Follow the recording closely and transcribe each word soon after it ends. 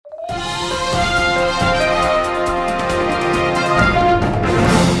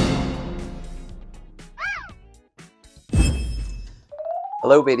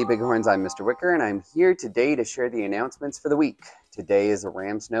Hello, Beatty Bighorns. I'm Mr. Wicker, and I'm here today to share the announcements for the week. Today is a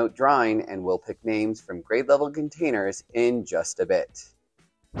Rams Note drawing, and we'll pick names from grade level containers in just a bit.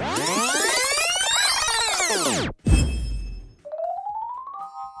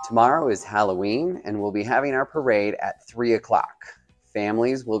 Tomorrow is Halloween, and we'll be having our parade at 3 o'clock.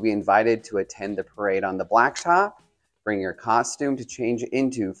 Families will be invited to attend the parade on the blacktop. Bring your costume to change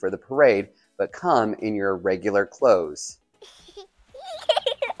into for the parade, but come in your regular clothes.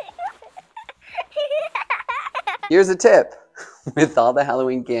 Here's a tip. With all the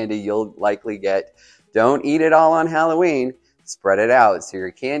Halloween candy you'll likely get, don't eat it all on Halloween. Spread it out so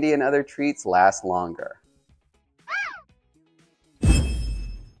your candy and other treats last longer.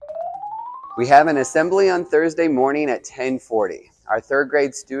 We have an assembly on Thursday morning at 10:40. Our third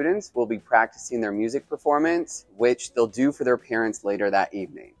grade students will be practicing their music performance, which they'll do for their parents later that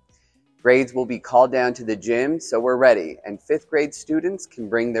evening. Grades will be called down to the gym, so we're ready, and fifth grade students can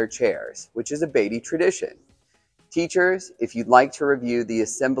bring their chairs, which is a Beatty tradition. Teachers, if you'd like to review the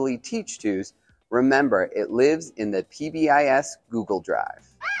assembly teach-tos, remember it lives in the PBIS Google Drive.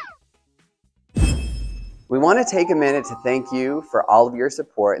 We want to take a minute to thank you for all of your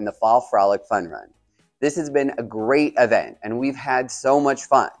support in the Fall Frolic Fun Run. This has been a great event, and we've had so much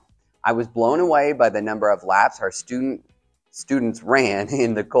fun. I was blown away by the number of laps our students ran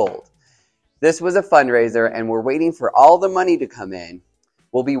in the cold. This was a fundraiser, and we're waiting for all the money to come in.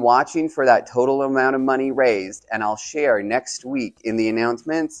 We'll be watching for that total amount of money raised, and I'll share next week in the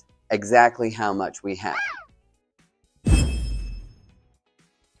announcements exactly how much we have.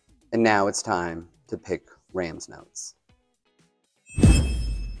 And now it's time to pick Rams Notes.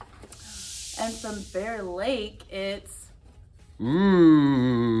 And from Bear Lake, it's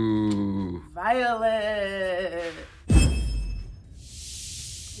Violet.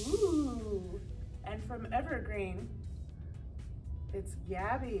 Ooh. And from Evergreen, it's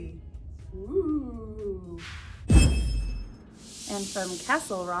Gabby. Ooh. And from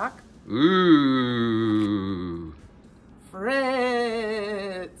Castle Rock,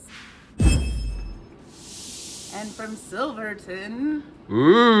 Fritz. And from Silverton,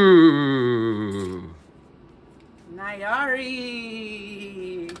 Nayari.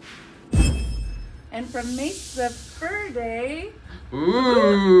 And from Mesa Verde,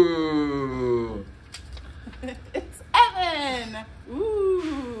 it's Evan.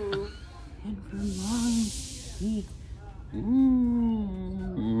 Ooh. And from Long Beach,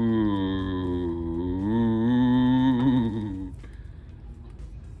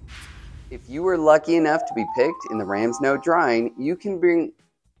 If you were lucky enough to be picked in the Rams Note drawing, you can bring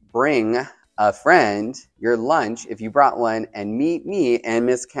a friend your lunch if you brought one and meet me and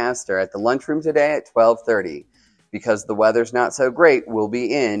Miss Castor at the lunchroom today at 12:30. Because the weather's not so great, we'll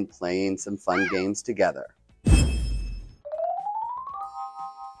be in playing some fun games together.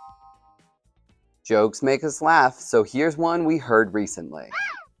 Jokes make us laugh, so here's one we heard recently.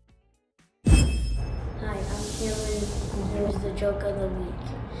 Hi, I'm Cameron, and here's the joke of the week.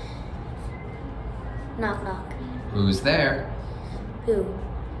 Knock, knock. Who's there? Who?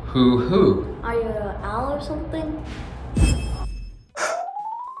 Who? Are you an owl or something?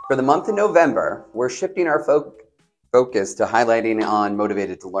 For the month of November, we're shifting our focus to highlighting on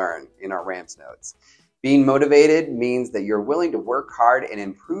Motivated to Learn in our Rams Notes. Being motivated means that you're willing to work hard and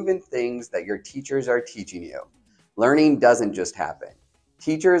improve in things that your teachers are teaching you. Learning doesn't just happen.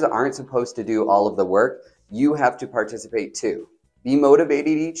 Teachers aren't supposed to do all of the work. You have to participate too. Be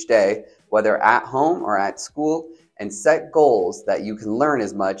motivated each day, whether at home or at school, and set goals that you can learn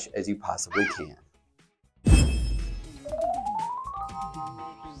as much as you possibly can.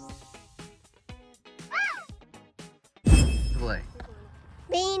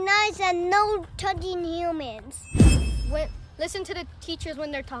 Be nice and no touching humans. Listen to the teachers when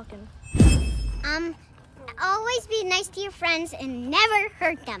they're talking. Always be nice to your friends and never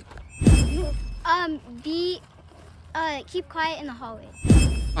hurt them. Keep quiet in the hallways.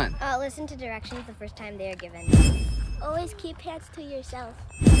 Fun. Listen to directions the first time they are given. Always keep hands to yourself.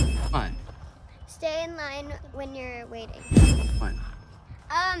 Fun. Stay in line when you're waiting. Fun.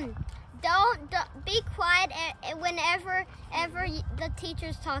 Don't be quiet whenever the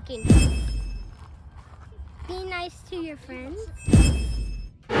teacher's talking. Be nice to your friends.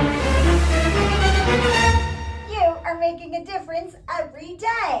 You are making a difference every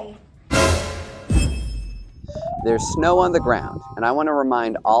day. There's snow on the ground, and I want to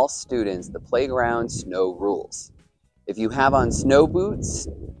remind all students the playground snow rules. If you have on snow boots,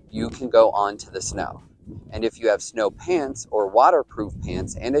 you can go onto the snow. And if you have snow pants or waterproof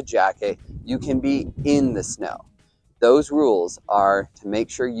pants and a jacket, you can be in the snow. Those rules are to make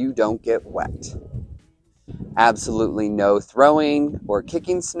sure you don't get wet. Absolutely no throwing or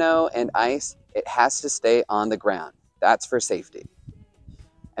kicking snow and ice. It has to stay on the ground. That's for safety.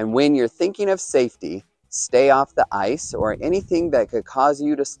 And when you're thinking of safety, stay off the ice or anything that could cause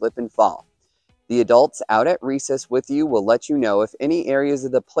you to slip and fall. The adults out at recess with you will let you know if any areas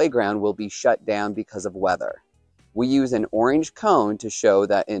of the playground will be shut down because of weather. We use an orange cone to show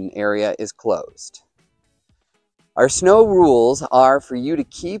that an area is closed. Our snow rules are for you to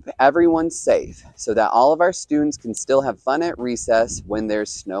keep everyone safe so that all of our students can still have fun at recess when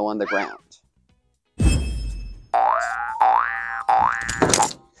there's snow on the ground.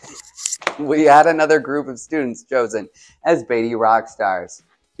 We had another group of students chosen as Beatty Rock Stars.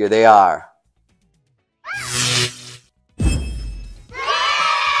 Here they are.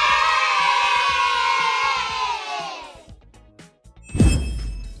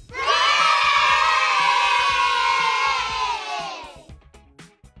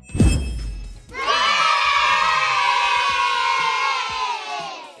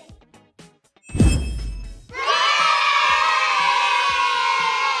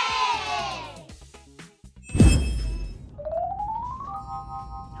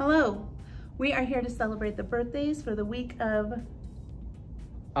 Hello, we are here to celebrate the birthdays for the week of,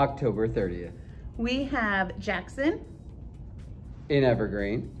 October 30th. we have Jackson, In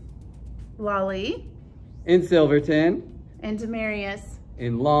Evergreen. Lolly, In Silverton. and Demarius.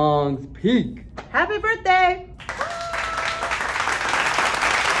 In Longs Peak. Happy birthday!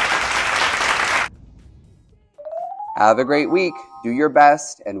 Have a great week. Do your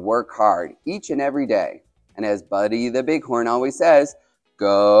best and work hard each and every day. And as Buddy the Bighorn always says,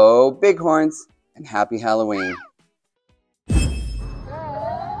 go Bighorns and happy Halloween.